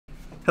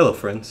Hello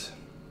friends,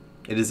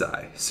 it is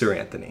I, Sir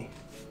Anthony,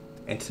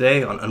 and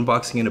today on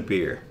Unboxing and a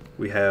Beer,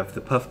 we have the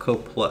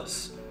Puffco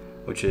Plus,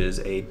 which is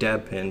a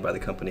dab pen by the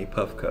company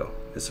Puffco.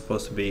 It's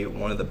supposed to be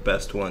one of the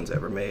best ones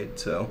ever made,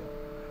 so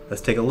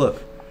let's take a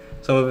look.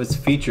 Some of its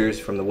features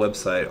from the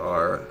website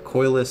are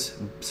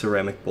coilless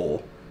ceramic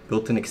bowl,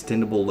 built-in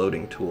extendable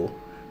loading tool,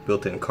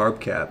 built-in carb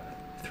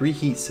cap, 3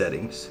 heat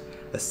settings,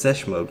 a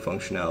sesh mode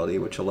functionality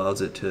which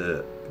allows it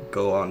to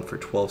go on for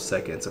 12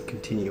 seconds of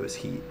continuous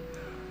heat,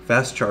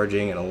 fast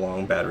charging and a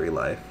long battery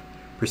life,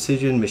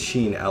 precision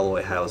machine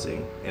alloy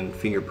housing, and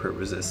fingerprint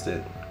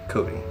resistant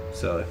coating.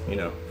 So, you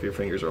know, if your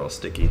fingers are all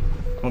sticky,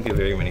 don't get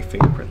very many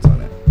fingerprints on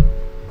it.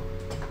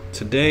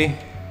 Today,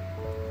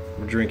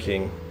 we're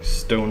drinking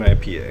Stone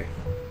IPA.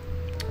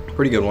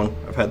 Pretty good one.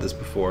 I've had this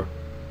before.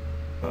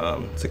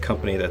 It's a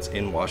company that's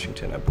in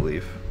Washington, I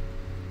believe.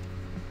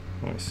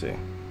 Let me see. It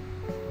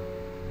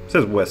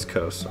says West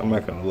Coast. I'm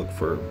not going to look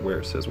for where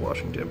it says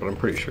Washington, but I'm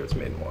pretty sure it's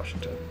made in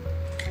Washington.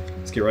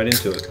 Let's get right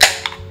into it.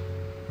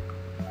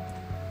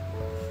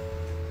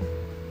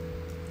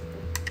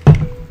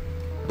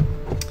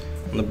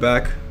 On the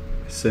back,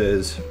 it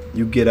says,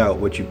 "You get out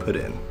what you put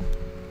in."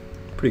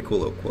 Pretty cool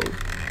little quote.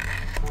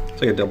 It's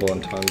like a double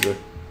entendre,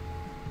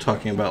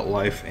 talking about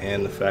life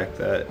and the fact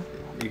that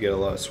you get a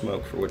lot of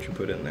smoke for what you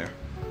put in there.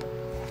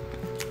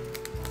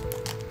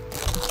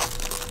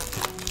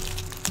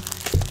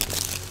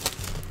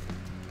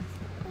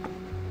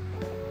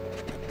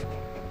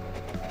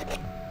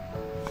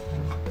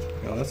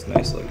 Oh, that's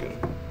nice looking.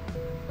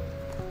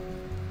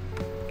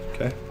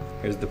 Okay,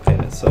 here's the pen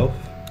itself.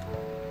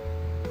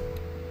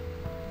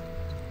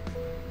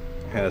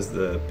 It has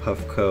the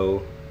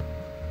Puffco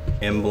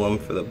emblem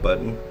for the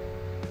button.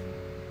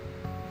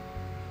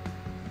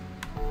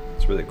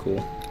 It's really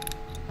cool.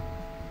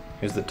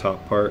 Here's the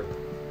top part.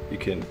 You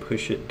can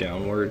push it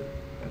downward.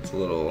 It's a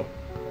little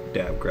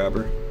dab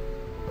grabber.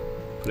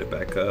 Put it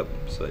back up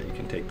so that you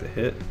can take the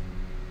hit.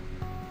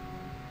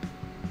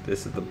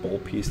 This is the bowl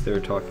piece they were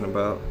talking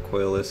about,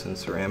 coilless and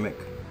ceramic.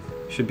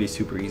 Should be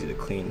super easy to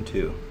clean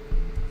too.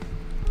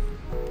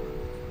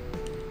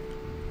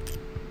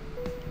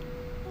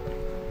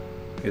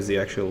 Here's the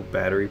actual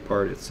battery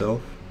part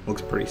itself.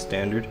 Looks pretty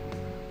standard.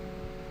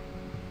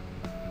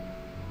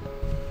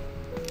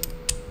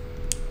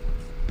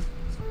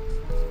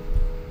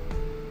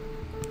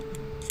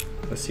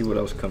 Let's see what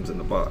else comes in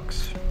the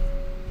box.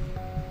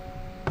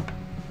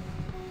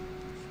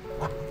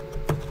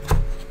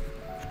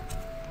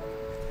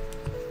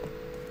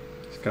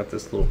 It's got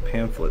this little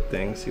pamphlet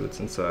thing, see what's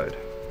inside.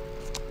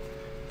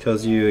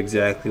 Tells you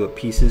exactly what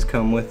pieces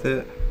come with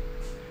it.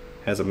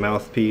 Has a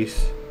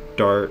mouthpiece,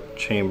 dart,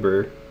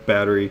 chamber,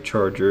 battery,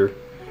 charger,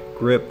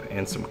 grip,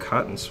 and some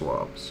cotton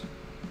swabs.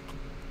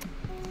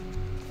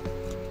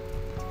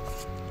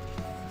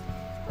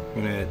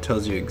 And it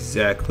tells you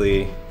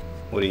exactly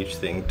what each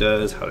thing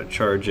does, how to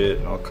charge it,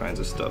 and all kinds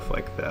of stuff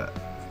like that.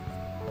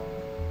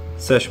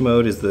 Sesh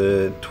mode is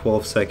the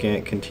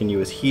 12-second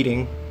continuous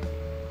heating.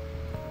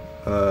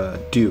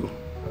 Do.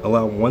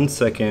 Allow 1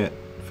 second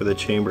for the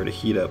chamber to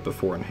heat up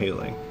before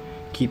inhaling.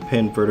 Keep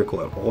pen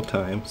vertical at all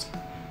times.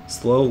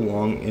 Slow,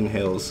 long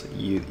inhales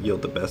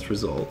yield the best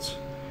results.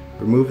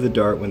 Remove the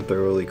dart when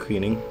thoroughly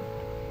cleaning.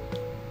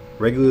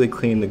 Regularly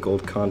clean the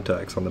gold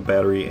contacts on the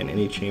battery and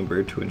any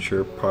chamber to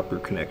ensure proper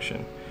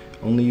connection.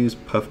 Only use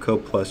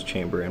Puffco Plus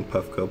chamber and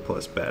Puffco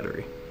Plus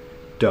battery.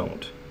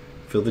 Don't.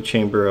 Fill the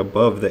chamber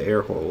above the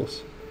air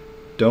holes.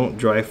 Don't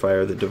dry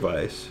fire the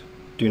device.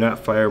 Do not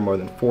fire more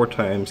than 4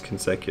 times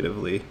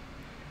consecutively.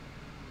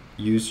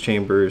 Used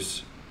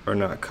chambers are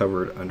not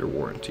covered under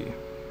warranty.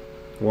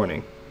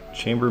 Warning.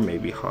 Chamber may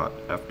be hot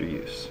after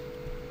use.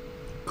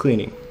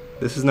 Cleaning.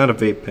 This is not a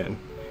vape pen.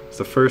 It's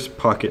the first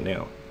pocket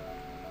nail.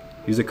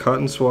 Use a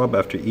cotton swab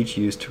after each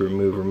use to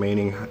remove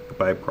remaining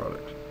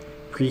byproduct.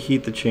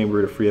 Preheat the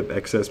chamber to free up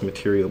excess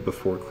material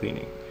before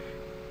cleaning.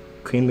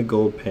 Clean the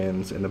gold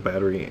pens in the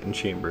battery and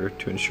chamber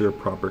to ensure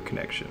proper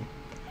connection.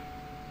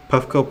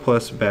 Puffco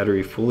Plus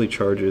battery fully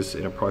charges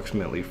in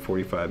approximately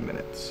 45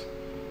 minutes.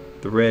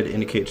 The red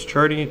indicates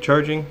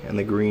charging and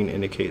the green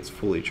indicates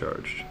fully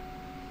charged.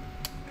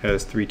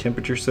 Has 3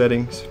 temperature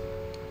settings.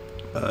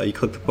 You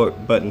click the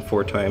button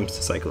 4 times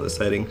to cycle the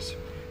settings.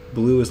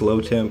 Blue is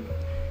low temp,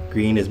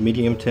 green is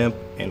medium temp,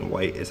 and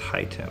white is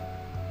high temp.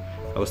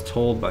 I was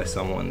told by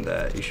someone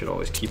that you should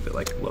always keep it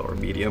like low or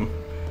medium.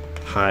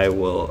 High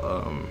will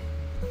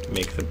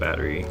make the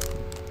battery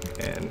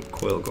and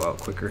coil go out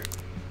quicker.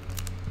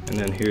 And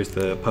then here's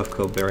the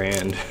Puffco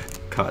brand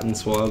cotton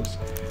swabs.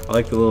 I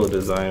like the little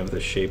design of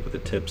the shape of the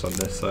tips on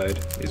this side.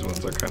 These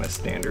ones are kind of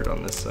standard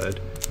on this side.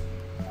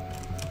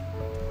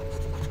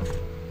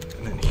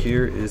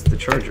 Here is the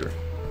charger.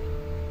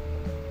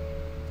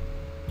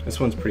 This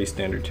one's pretty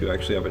standard too. I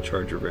actually have a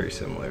charger very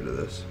similar to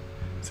this,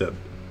 except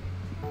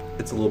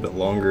it's a little bit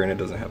longer and it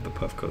doesn't have the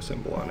Puffco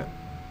symbol on it.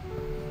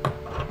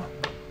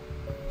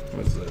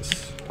 What is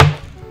this?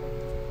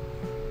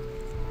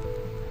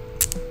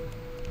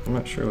 I'm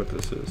not sure what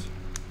this is.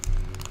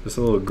 Just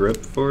a little grip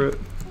for it.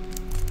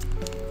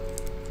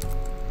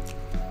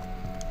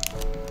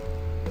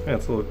 Yeah,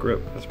 it's a little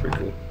grip. That's pretty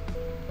cool.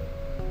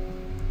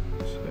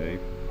 So you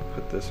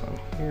put this on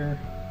here,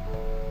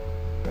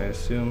 I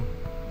assume.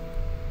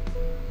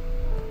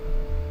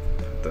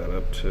 Put that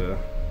up to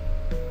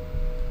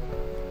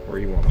where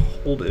you want to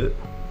hold it.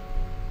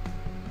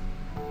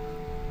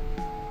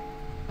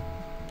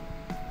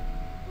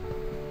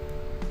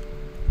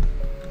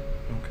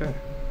 Okay,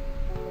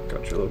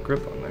 got your little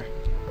grip on there.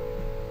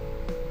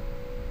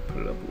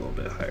 Put it up a little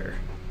bit higher.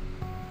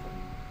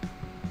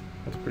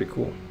 That's pretty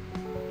cool.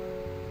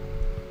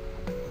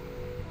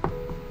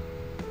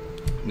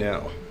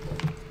 Now,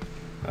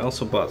 I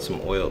also bought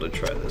some oil to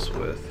try this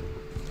with.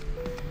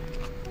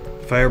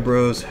 Fire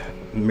Bros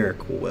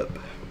Miracle Whip.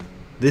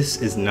 This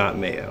is not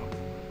mayo.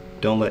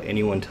 Don't let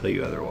anyone tell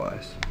you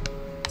otherwise.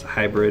 It's a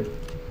hybrid.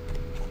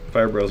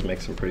 Fire Bros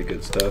make some pretty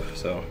good stuff,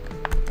 so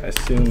I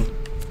assume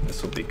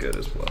this will be good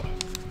as well.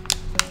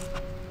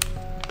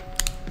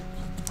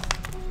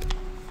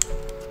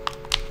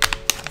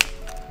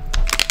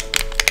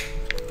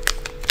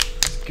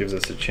 Gives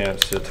us a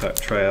chance to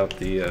try out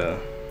the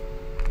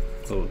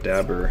little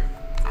dabber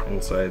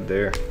inside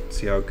there,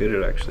 see how good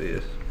it actually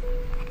is.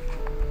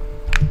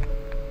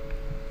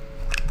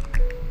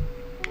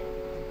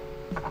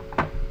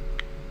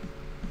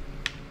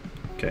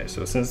 Okay,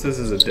 so since this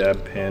is a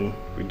dab pen,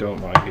 we don't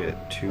want to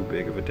get too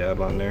big of a dab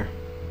on there.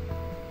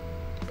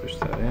 Push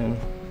that in.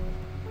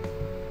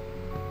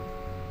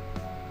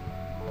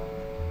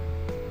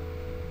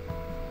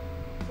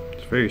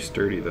 It's very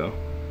sturdy though.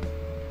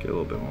 Get a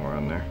little bit more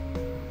on there.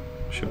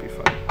 Should be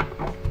fine.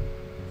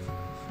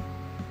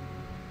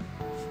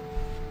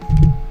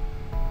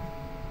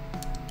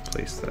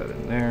 Place that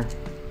in there.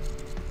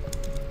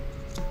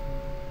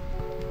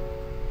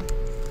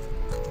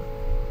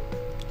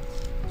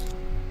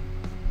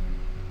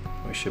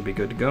 We should be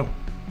good to go.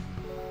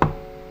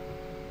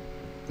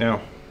 Now,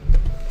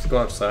 let's go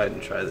outside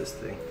and try this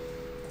thing.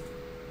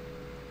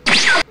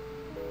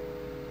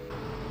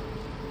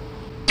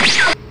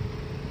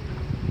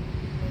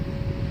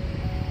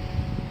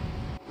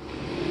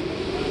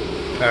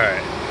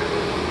 Alright,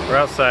 we're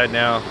outside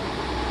now.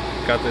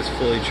 Got this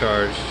fully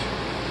charged.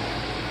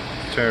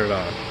 Turn it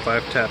on.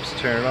 5 taps to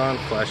turn it on,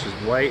 flashes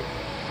white.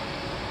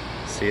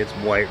 See, it's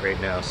white right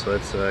now, so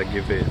let's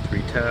give it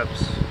 3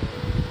 taps.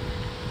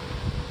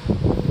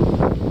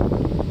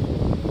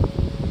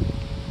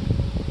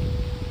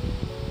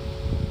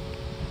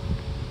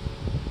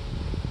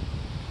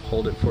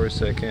 Hold it for a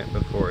second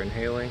before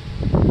inhaling.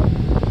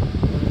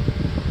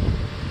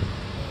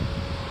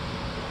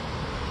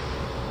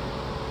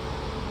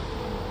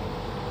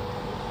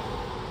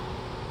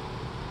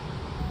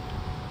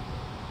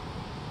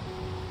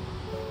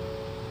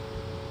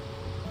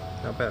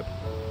 Not bad.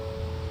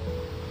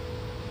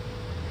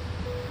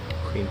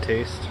 Clean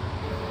taste.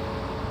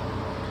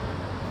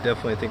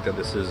 Definitely think that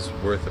this is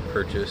worth a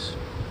purchase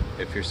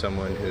if you're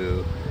someone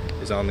who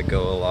is on the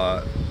go a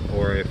lot,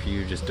 or if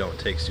you just don't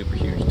take super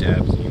huge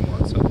dabs and you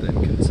want something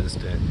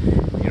consistent.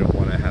 You don't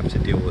want to have to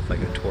deal with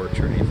like a torch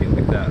or anything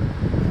like that.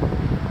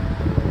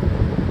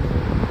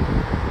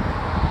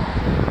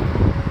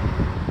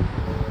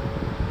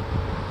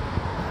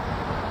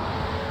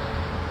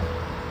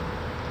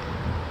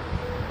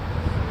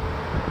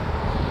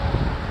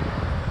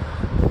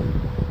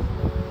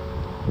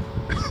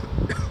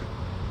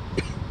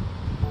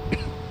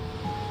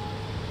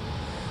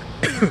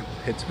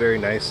 Hits very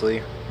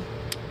nicely.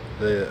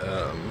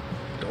 The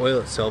oil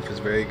itself is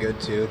very good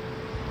too.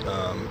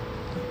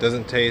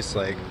 Doesn't taste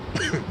like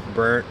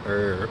burnt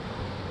or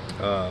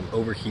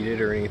overheated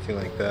or anything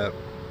like that.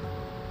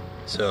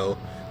 So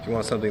if you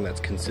want something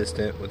that's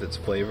consistent with its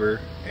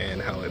flavor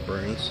and how it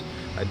burns,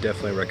 I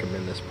definitely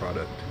recommend this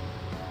product.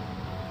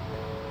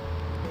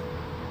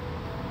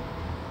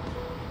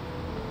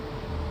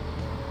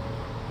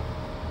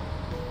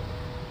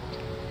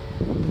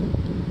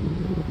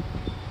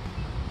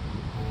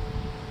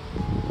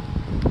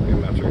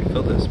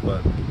 Refill this,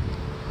 but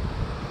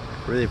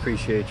really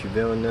appreciate you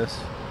doing this.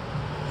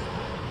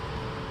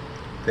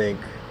 I think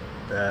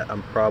that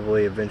I'm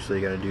probably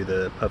eventually going to do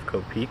the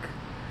Puffco Peak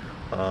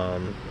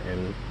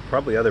and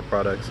probably other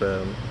products.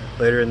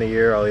 Later in the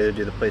year I'll either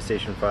do the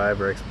PlayStation 5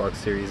 or Xbox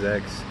Series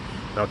X,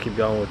 and I'll keep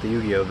going with the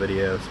Yu-Gi-Oh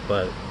videos.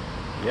 But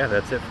yeah,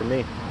 that's it for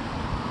me.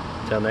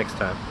 Until next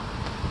time.